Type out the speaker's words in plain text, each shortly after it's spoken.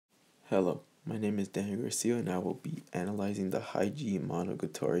Hello, my name is Daniel Garcia and I will be analyzing the Heiji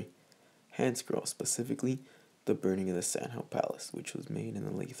Monogatari hand scroll, specifically the burning of the Sandhill Palace, which was made in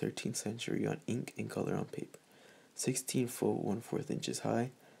the late 13th century on ink and color on paper. 16 foot 1/4 inches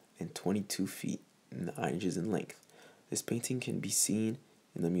high and 22 feet 9 inches in length. This painting can be seen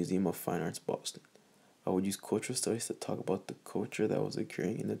in the Museum of Fine Arts, Boston. I would use cultural studies to talk about the culture that was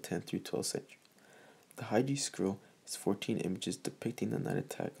occurring in the 10th through 12th century. The Heiji scroll is 14 images depicting the night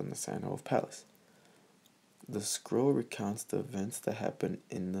attack on the Sandhill Palace. The scroll recounts the events that happened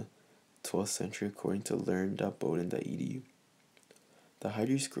in the 12th century according to learn.bowdoin.edu. The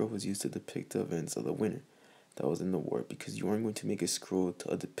Heiji scroll was used to depict the events of the winner that was in the war, because you aren't going to make a scroll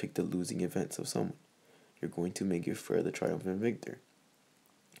to depict the losing events of someone. You're going to make it for the triumphant victor.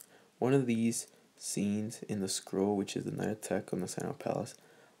 One of these scenes in the scroll, which is the night attack on the Sandhill Palace,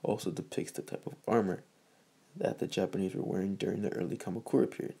 also depicts the type of armor that the Japanese were wearing during the early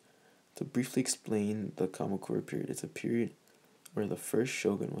Kamakura period. To briefly explain the Kamakura period, it's a period where the first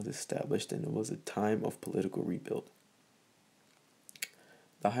shogun was established and it was a time of political rebuild.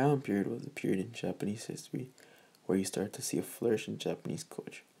 The Heian period was a period in Japanese history where you start to see a flourish in Japanese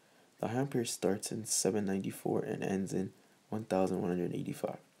culture. The Heian period starts in 794 and ends in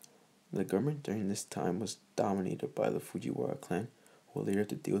 1185. The government during this time was dominated by the Fujiwara clan, who later had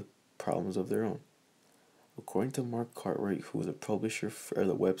to deal with problems of their own. According to Mark Cartwright, who was a publisher for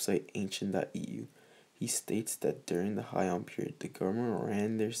the website Ancient.eu, he states that during the Heian period, the government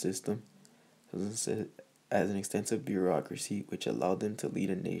ran their system as an extensive bureaucracy which allowed them to lead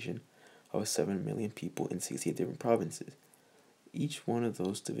a nation of 7 million people in 68 different provinces. Each one of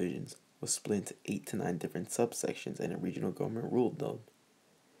those divisions was split into 8 to 9 different subsections, and a regional government ruled them.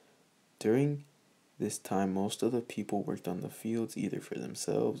 During this time, most of the people worked on the fields either for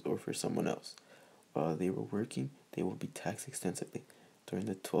themselves or for someone else. While they were working, they would be taxed extensively. During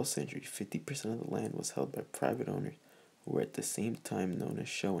the 12th century, 50% of the land was held by private owners, who were at the same time known as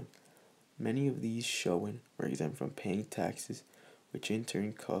shoin. Many of these shoin were exempt from paying taxes, which in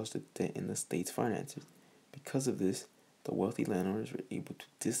turn caused a dent in the state's finances. Because of this, the wealthy landowners were able to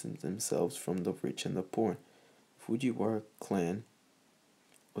distance themselves from the rich and the poor. Fujiwara clan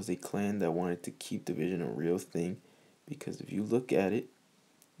was a clan that wanted to keep division a real thing, because if you look at it,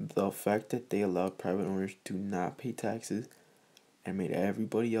 the fact that they allowed private owners to not pay taxes and made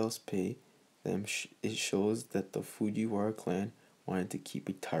everybody else pay them, it shows that the Fujiwara clan wanted to keep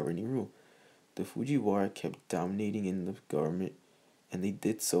a tyranny rule. The Fujiwara kept dominating in the government, and they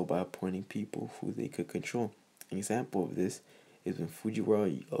did so by appointing people who they could control. An example of this is when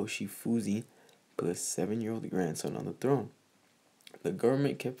Fujiwara Yoshifuzi put a 7-year-old grandson on the throne. The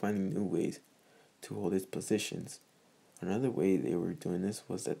government kept finding new ways to hold its positions. Another way they were doing this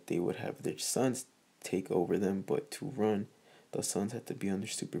was that they would have their sons take over them, but to run, the sons had to be under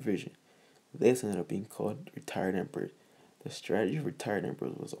supervision. This ended up being called retired emperors. The strategy of retired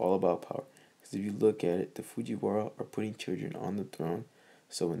emperors was all about power, because if you look at it, the Fujiwara are putting children on the throne,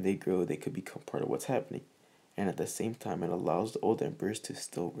 so when they grow, they could become part of what's happening. And at the same time, it allows the old emperors to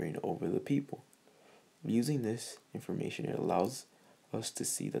still reign over the people. Using this information, it allows us to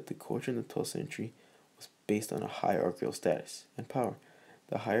see that the culture in the 12th century based on a hierarchical status and power.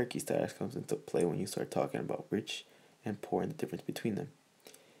 The hierarchy status comes into play when you start talking about rich and poor and the difference between them.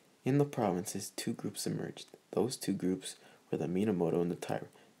 In the provinces, 2 groups emerged. Those 2 groups were the Minamoto and the Taira.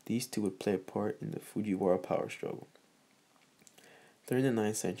 These 2 would play a part in the Fujiwara power struggle. During the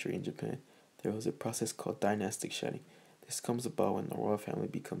 9th century in Japan, there was a process called dynastic shedding. This comes about when the royal family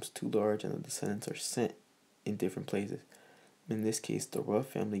becomes too large and the descendants are sent in different places. In this case, the royal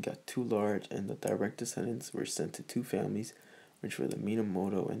family got too large and the direct descendants were sent to 2 families, which were the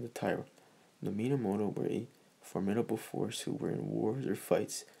Minamoto and the Taira. The Minamoto were a formidable force who were in wars or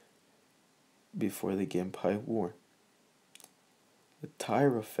fights before the Genpei War. The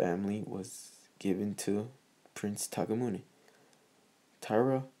Taira family was given to Prince Takamune.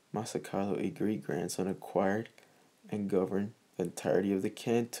 Taira Masakado, a great-grandson, acquired and governed the entirety of the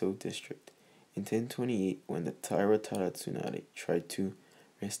Kanto district. In 1028, when the Taira Tsunade tried to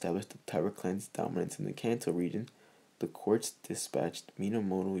reestablish the Taira clan's dominance in the Kanto region, the courts dispatched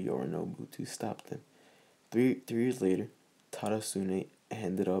Minamoto Yorinobu to stop them. 3 years later, Tadasune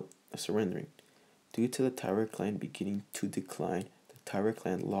ended up surrendering. Due to the Taira clan beginning to decline, the Taira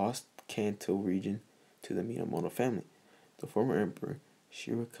clan lost Kanto region to the Minamoto family. The former emperor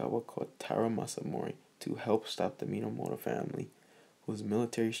Shirakawa called Taira Masamori to help stop the Minamoto family, whose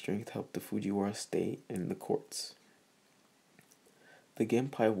military strength helped the Fujiwara stay in the courts. The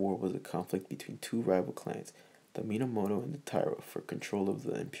Genpei War was a conflict between 2 rival clans, the Minamoto and the Taira, for control of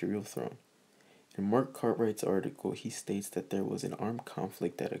the imperial throne. In Mark Cartwright's article, he states that there was an armed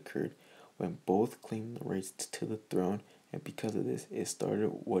conflict that occurred when both claimed the rights to the throne, and because of this, it started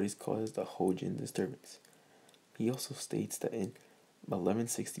what is called as the Hojin disturbance. He also states that in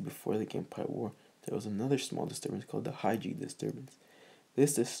 1160, before the Genpei War, there was another small disturbance called the Heiji disturbance.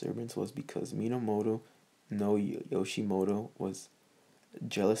 This disturbance was because Minamoto no Yoshimoto was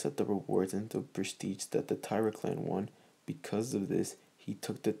jealous at the rewards and the prestige that the Taira clan won. Because of this, he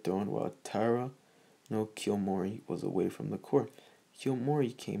took the throne while Taira no Kiyomori was away from the court.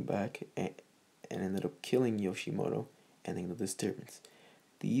 Kiyomori came back and ended up killing Yoshimoto, ending the disturbance.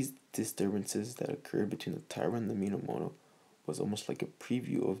 These disturbances that occurred between the Taira and the Minamoto was almost like a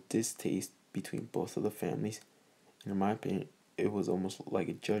preview of distaste between both of the families, and in my opinion, it was almost like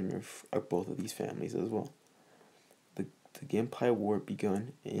a judgment of both of these families as well. The Genpei War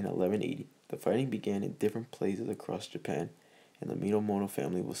began in 1180. The fighting began in different places across Japan, and the Minamoto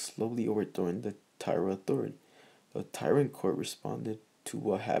family was slowly overthrowing the Taira authority. The Tairan court responded to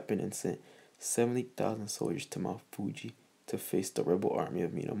what happened and sent 70,000 soldiers to Mount Fuji to face the rebel army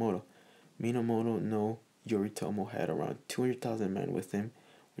of Minamoto. Minamoto no Yoritomo had around 200,000 men with him,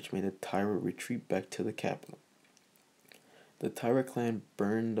 which made the Taira retreat back to the capital. The Taira clan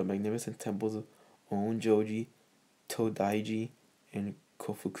burned the magnificent temples of Onjoji, Todaiji, and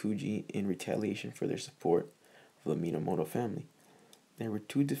Kofukuji in retaliation for their support of the Minamoto family. There were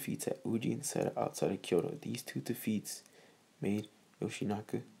two defeats at Uji and Seta outside of Kyoto. These two defeats made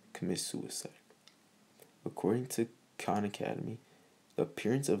Yoshinaka commit suicide. According to Khan Academy, the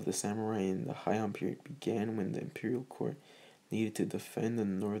appearance of the samurai in the Heian period began when the imperial court needed to defend the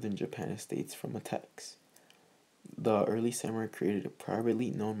northern Japan estates from attacks. The early samurai created a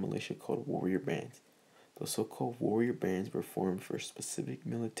privately known militia called warrior bands. The so-called warrior bands were formed for specific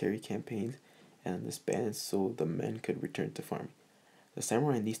military campaigns and disbanded so the men could return to farming. The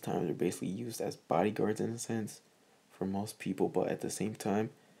samurai in these times were basically used as bodyguards in a sense for most people, but at the same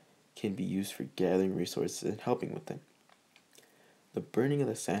time can be used for gathering resources and helping with them. The burning of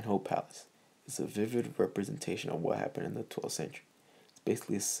the Sanho Palace is a vivid representation of what happened in the 12th century. It's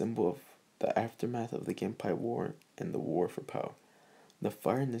basically a symbol of the aftermath of the Genpei War and the war for power. The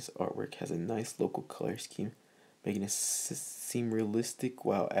fire in this artwork has a nice local color scheme, making it seem realistic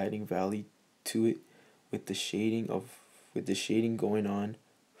while adding value to it with the shading going on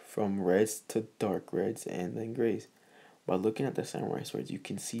from reds to dark reds and then grays. By looking at the samurai swords, you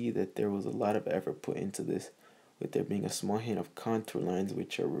can see that there was a lot of effort put into this, with there being a small hint of contour lines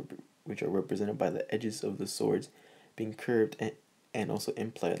which are represented by the edges of the swords being curved and also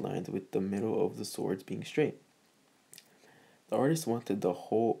implied lines with the middle of the swords being straight. The artist wanted the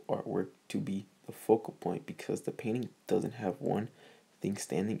whole artwork to be the focal point because the painting doesn't have one thing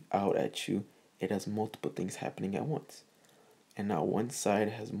standing out at you, it has multiple things happening at once. And not one side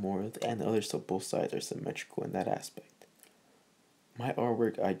has more than the other, so both sides are symmetrical in that aspect. My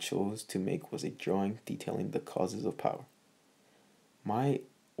artwork I chose to make was a drawing detailing the causes of power. My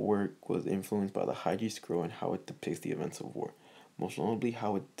work was influenced by the Heiji scroll and how it depicts the events of war, most notably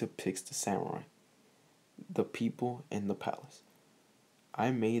how it depicts the samurai, the people, and the palace.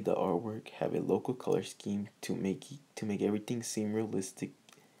 I made the artwork have a local color scheme to make everything seem realistic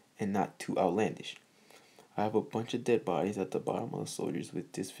and not too outlandish. I have a bunch of dead bodies at the bottom of the soldiers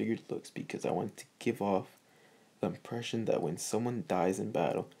with disfigured looks because I want to give off the impression that when someone dies in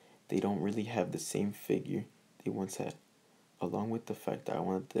battle, they don't really have the same figure they once had, along with the fact that I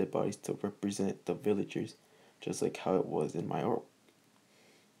want the dead bodies to represent the villagers, just like how it was in my art.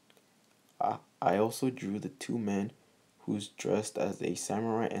 I also drew the two men who's dressed as a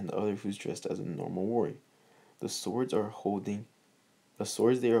samurai and the other who's dressed as a normal warrior. The swords they are holding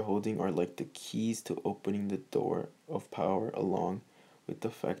are like the keys to opening the door of power, along with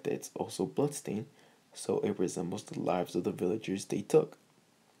the fact that it's also bloodstained, so it resembles the lives of the villagers they took.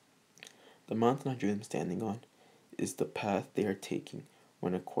 The mountain I drew them standing on is the path they are taking.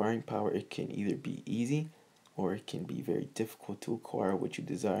 When acquiring power, it can either be easy or it can be very difficult to acquire what you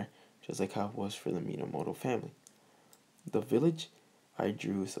desire, just like how it was for the Minamoto family. The village I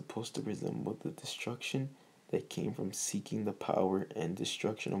drew is supposed to resemble the destruction that came from seeking the power and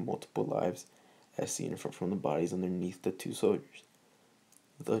destruction of multiple lives, as seen from the bodies underneath the two soldiers.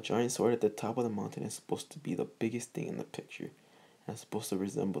 The giant sword at the top of the mountain is supposed to be the biggest thing in the picture, and it's supposed to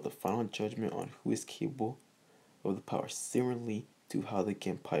resemble the final judgment on who is capable of the power, similarly to how the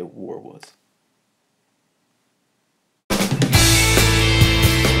Genpei War was.